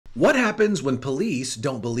What happens when police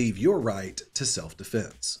don't believe your right to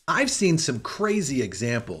self-defense? I've seen some crazy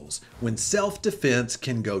examples when self-defense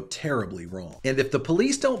can go terribly wrong. And if the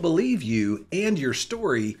police don't believe you and your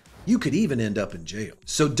story, you could even end up in jail.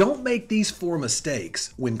 So don't make these 4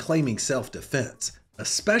 mistakes when claiming self-defense,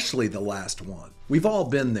 especially the last one. We've all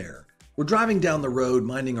been there. We're driving down the road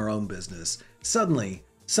minding our own business. Suddenly,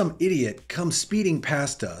 some idiot comes speeding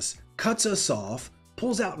past us, cuts us off,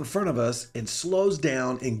 pulls out in front of us and slows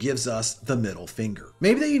down and gives us the middle finger.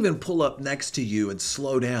 Maybe they even pull up next to you and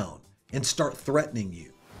slow down and start threatening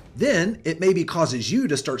you. Then it maybe causes you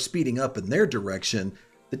to start speeding up in their direction.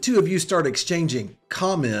 The two of you start exchanging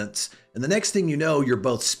comments, and the next thing you know, you're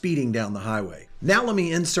both speeding down the highway. Now let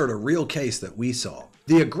me insert a real case that we saw.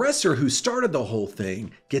 The aggressor who started the whole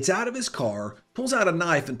thing gets out of his car, pulls out a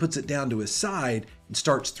knife and puts it down to his side and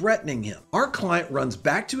starts threatening him. Our client runs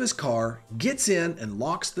back to his car, gets in and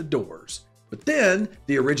locks the doors. But then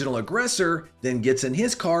the original aggressor then gets in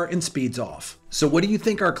his car and speeds off. So what do you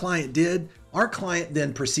think our client did? Our client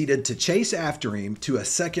then proceeded to chase after him to a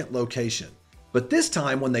second location. But this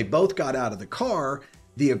time when they both got out of the car,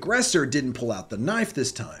 the aggressor didn't pull out the knife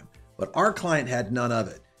this time, but our client had none of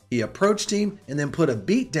it. He approached him and then put a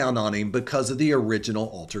beat down on him because of the original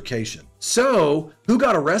altercation. So who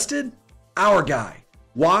got arrested? Our guy.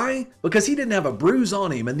 Why? Because he didn't have a bruise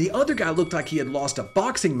on him and the other guy looked like he had lost a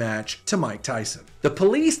boxing match to Mike Tyson. The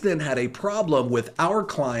police then had a problem with our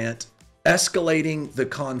client escalating the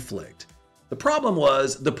conflict. The problem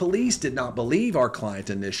was the police did not believe our client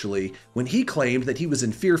initially when he claimed that he was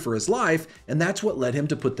in fear for his life, and that's what led him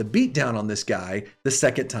to put the beat down on this guy the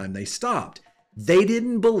second time they stopped. They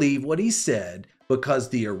didn't believe what he said because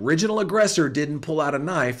the original aggressor didn't pull out a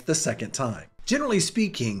knife the second time. Generally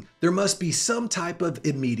speaking, there must be some type of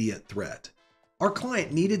immediate threat. Our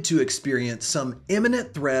client needed to experience some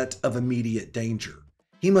imminent threat of immediate danger.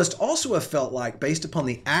 He must also have felt like, based upon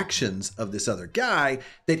the actions of this other guy,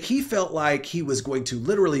 that he felt like he was going to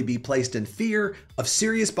literally be placed in fear of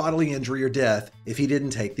serious bodily injury or death if he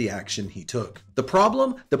didn't take the action he took. The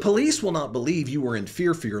problem? The police will not believe you were in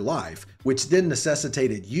fear for your life, which then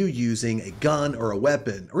necessitated you using a gun or a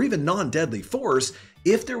weapon or even non-deadly force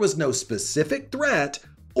if there was no specific threat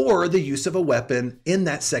or the use of a weapon in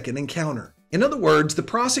that second encounter. In other words, the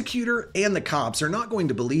prosecutor and the cops are not going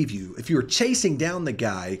to believe you if you're chasing down the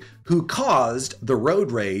guy who caused the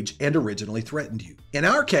road rage and originally threatened you. In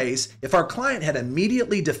our case, if our client had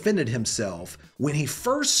immediately defended himself when he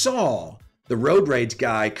first saw the road rage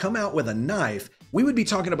guy come out with a knife, we would be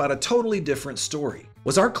talking about a totally different story.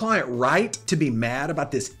 Was our client right to be mad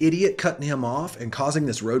about this idiot cutting him off and causing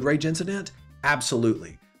this road rage incident?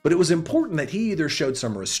 Absolutely. But it was important that he either showed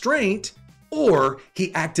some restraint or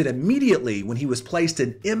he acted immediately when he was placed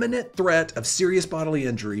in imminent threat of serious bodily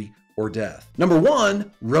injury or death. Number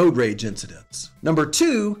 1, road rage incidents. Number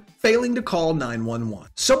 2, failing to call 911.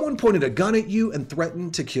 Someone pointed a gun at you and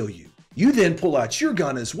threatened to kill you. You then pull out your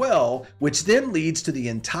gun as well, which then leads to the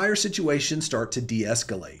entire situation start to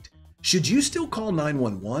de-escalate. Should you still call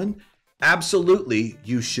 911? Absolutely,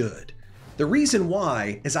 you should. The reason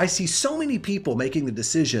why is I see so many people making the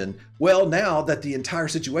decision, well, now that the entire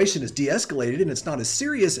situation is de-escalated and it's not as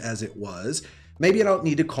serious as it was, maybe I don't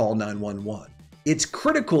need to call 911. It's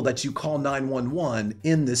critical that you call 911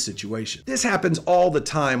 in this situation. This happens all the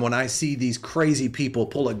time when I see these crazy people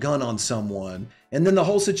pull a gun on someone and then the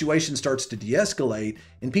whole situation starts to de-escalate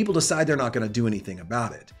and people decide they're not going to do anything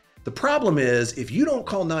about it. The problem is, if you don't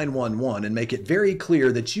call 911 and make it very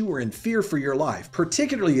clear that you were in fear for your life,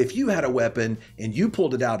 particularly if you had a weapon and you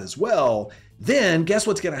pulled it out as well, then guess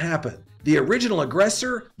what's going to happen? The original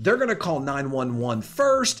aggressor, they're going to call 911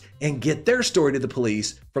 first and get their story to the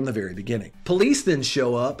police from the very beginning. Police then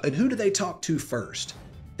show up, and who do they talk to first?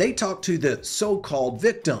 They talk to the so-called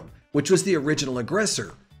victim, which was the original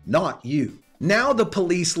aggressor, not you. Now the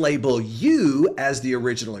police label you as the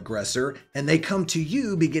original aggressor, and they come to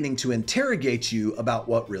you beginning to interrogate you about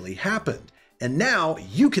what really happened. And now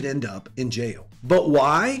you could end up in jail. But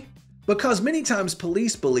why? Because many times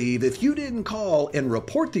police believe if you didn't call and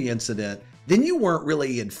report the incident, then you weren't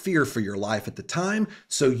really in fear for your life at the time,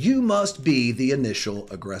 so you must be the initial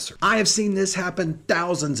aggressor. I have seen this happen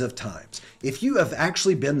thousands of times. If you have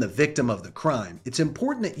actually been the victim of the crime, it's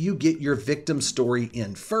important that you get your victim story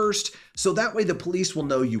in first, so that way the police will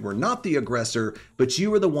know you were not the aggressor, but you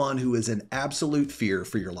were the one who is in absolute fear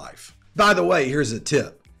for your life. By the way, here's a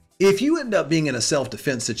tip. If you end up being in a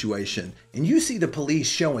self-defense situation and you see the police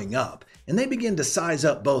showing up, and they begin to size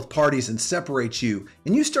up both parties and separate you,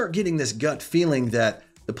 and you start getting this gut feeling that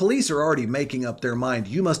the police are already making up their mind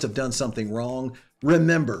you must have done something wrong,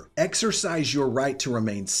 remember, exercise your right to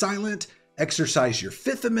remain silent, exercise your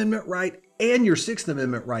Fifth Amendment right and your Sixth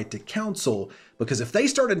Amendment right to counsel, because if they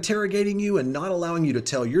start interrogating you and not allowing you to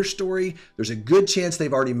tell your story, there's a good chance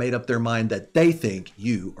they've already made up their mind that they think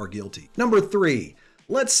you are guilty. Number 3,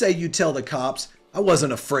 let's say you tell the cops, I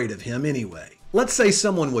wasn't afraid of him anyway. Let's say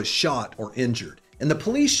someone was shot or injured, and the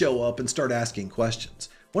police show up and start asking questions.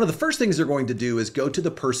 One of the first things they're going to do is go to the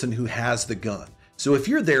person who has the gun. So if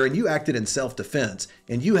you're there and you acted in self-defense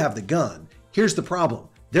and you have the gun, here's the problem.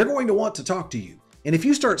 They're going to want to talk to you. And if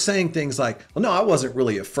you start saying things like, well, no, I wasn't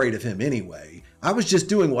really afraid of him anyway. I was just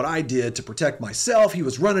doing what I did to protect myself. He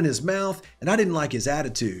was running his mouth and I didn't like his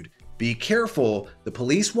attitude. Be careful. The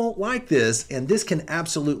police won't like this, and this can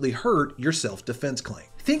absolutely hurt your self-defense claim.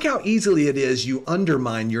 Think how easily it is you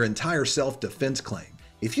undermine your entire self-defense claim.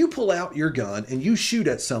 If you pull out your gun and you shoot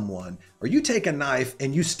at someone, or you take a knife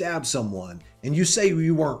and you stab someone, and you say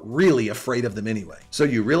you weren't really afraid of them anyway. So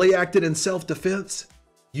you really acted in self-defense?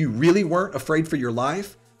 You really weren't afraid for your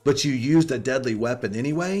life, but you used a deadly weapon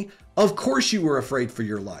anyway? Of course you were afraid for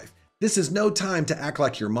your life. This is no time to act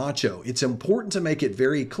like you're macho. It's important to make it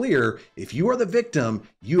very clear, if you are the victim,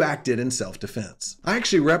 you acted in self-defense. I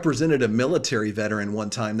actually represented a military veteran one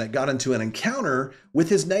time that got into an encounter with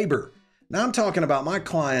his neighbor. Now I'm talking about my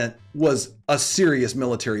client was a serious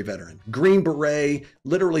military veteran. Green Beret,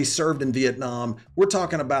 literally served in Vietnam. We're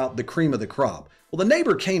talking about the cream of the crop. Well, the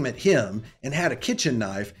neighbor came at him and had a kitchen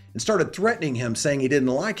knife and started threatening him, saying he didn't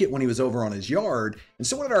like it when he was over on his yard. And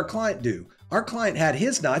so what did our client do? Our client had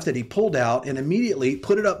his knife that he pulled out and immediately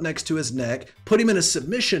put it up next to his neck, put him in a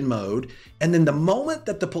submission mode. And then the moment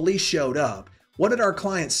that the police showed up, what did our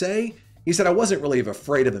client say? He said, I wasn't really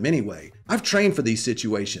afraid of him anyway. I've trained for these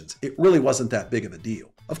situations. It really wasn't that big of a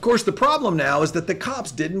deal. Of course, the problem now is that the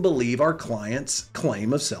cops didn't believe our client's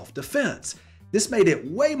claim of self-defense. This made it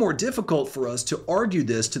way more difficult for us to argue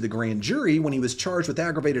this to the grand jury when he was charged with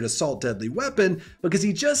aggravated assault deadly weapon, because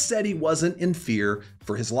he just said he wasn't in fear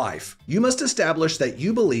for his life. You must establish that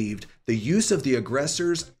you believed the use of the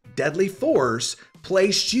aggressor's deadly force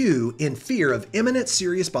placed you in fear of imminent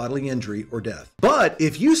serious bodily injury or death. But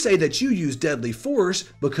if you say that you used deadly force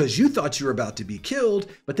because you thought you were about to be killed,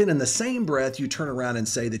 but then in the same breath you turn around and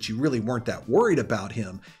say that you really weren't that worried about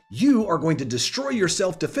him, you are going to destroy your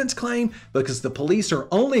self-defense claim, because the police are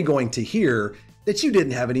only going to hear that you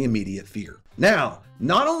didn't have any immediate fear. Now,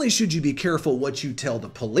 not only should you be careful what you tell the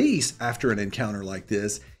police after an encounter like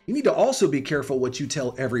this, you need to also be careful what you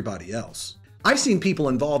tell everybody else. I've seen people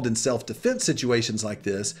involved in self-defense situations like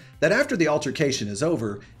this that after the altercation is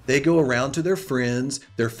over, they go around to their friends,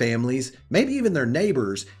 their families, maybe even their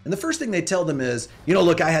neighbors, and the first thing they tell them is, you know,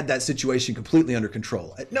 look, I had that situation completely under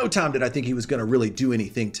control. At no time did I think he was going to really do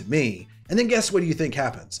anything to me. And then guess what do you think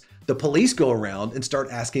happens? The police go around and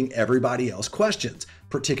start asking everybody else questions,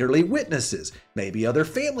 particularly witnesses, maybe other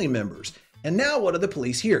family members. And now what do the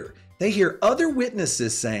police hear? They hear other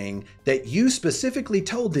witnesses saying that you specifically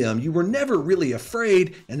told them you were never really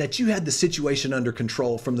afraid and that you had the situation under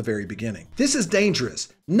control from the very beginning. This is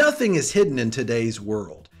dangerous. Nothing is hidden in today's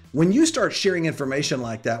world. When you start sharing information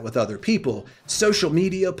like that with other people, social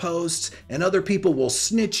media posts and other people will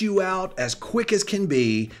snitch you out as quick as can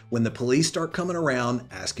be when the police start coming around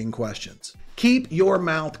asking questions. Keep your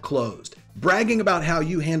mouth closed. Bragging about how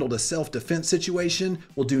you handled a self-defense situation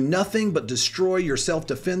will do nothing but destroy your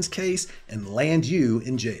self-defense case and land you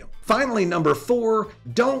in jail. Finally, number 4,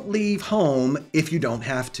 don't leave home if you don't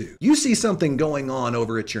have to. You see something going on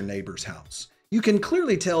over at your neighbor's house. You can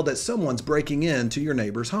clearly tell that someone's breaking into your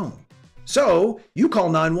neighbor's home. So you call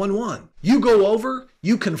 911. You go over,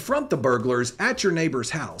 you confront the burglars at your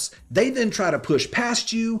neighbor's house. They then try to push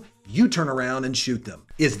past you. You turn around and shoot them.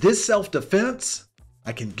 Is this self-defense?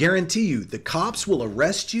 I can guarantee you the cops will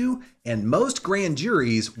arrest you and most grand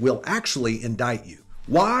juries will actually indict you.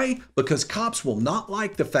 Why? Because cops will not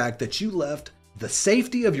like the fact that you left the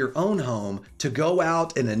safety of your own home to go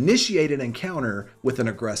out and initiate an encounter with an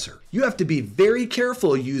aggressor. You have to be very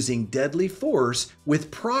careful using deadly force with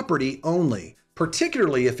property only,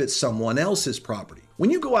 particularly if it's someone else's property. When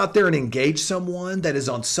you go out there and engage someone that is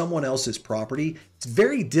on someone else's property, it's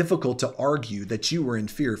very difficult to argue that you were in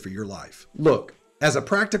fear for your life. Look, as a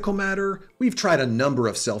practical matter, we've tried a number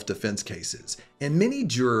of self-defense cases, and many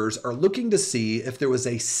jurors are looking to see if there was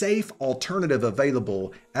a safe alternative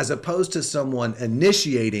available as opposed to someone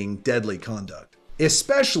initiating deadly conduct,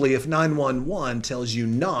 especially if 911 tells you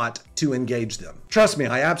not to engage them. Trust me,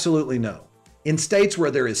 I absolutely know. In states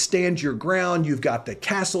where there is stand your ground, you've got the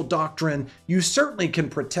castle doctrine, you certainly can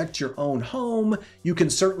protect your own home, you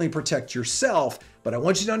can certainly protect yourself, but I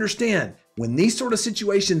want you to understand, when these sort of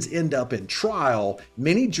situations end up in trial,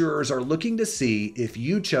 many jurors are looking to see if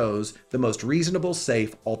you chose the most reasonable,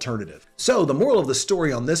 safe alternative. So the moral of the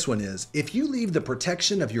story on this one is, if you leave the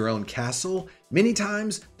protection of your own castle, many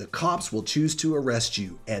times the cops will choose to arrest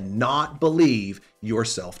you and not believe your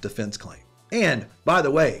self-defense claim. And by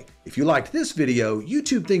the way, if you liked this video,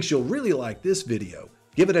 YouTube thinks you'll really like this video.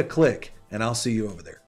 Give it a click and I'll see you over there.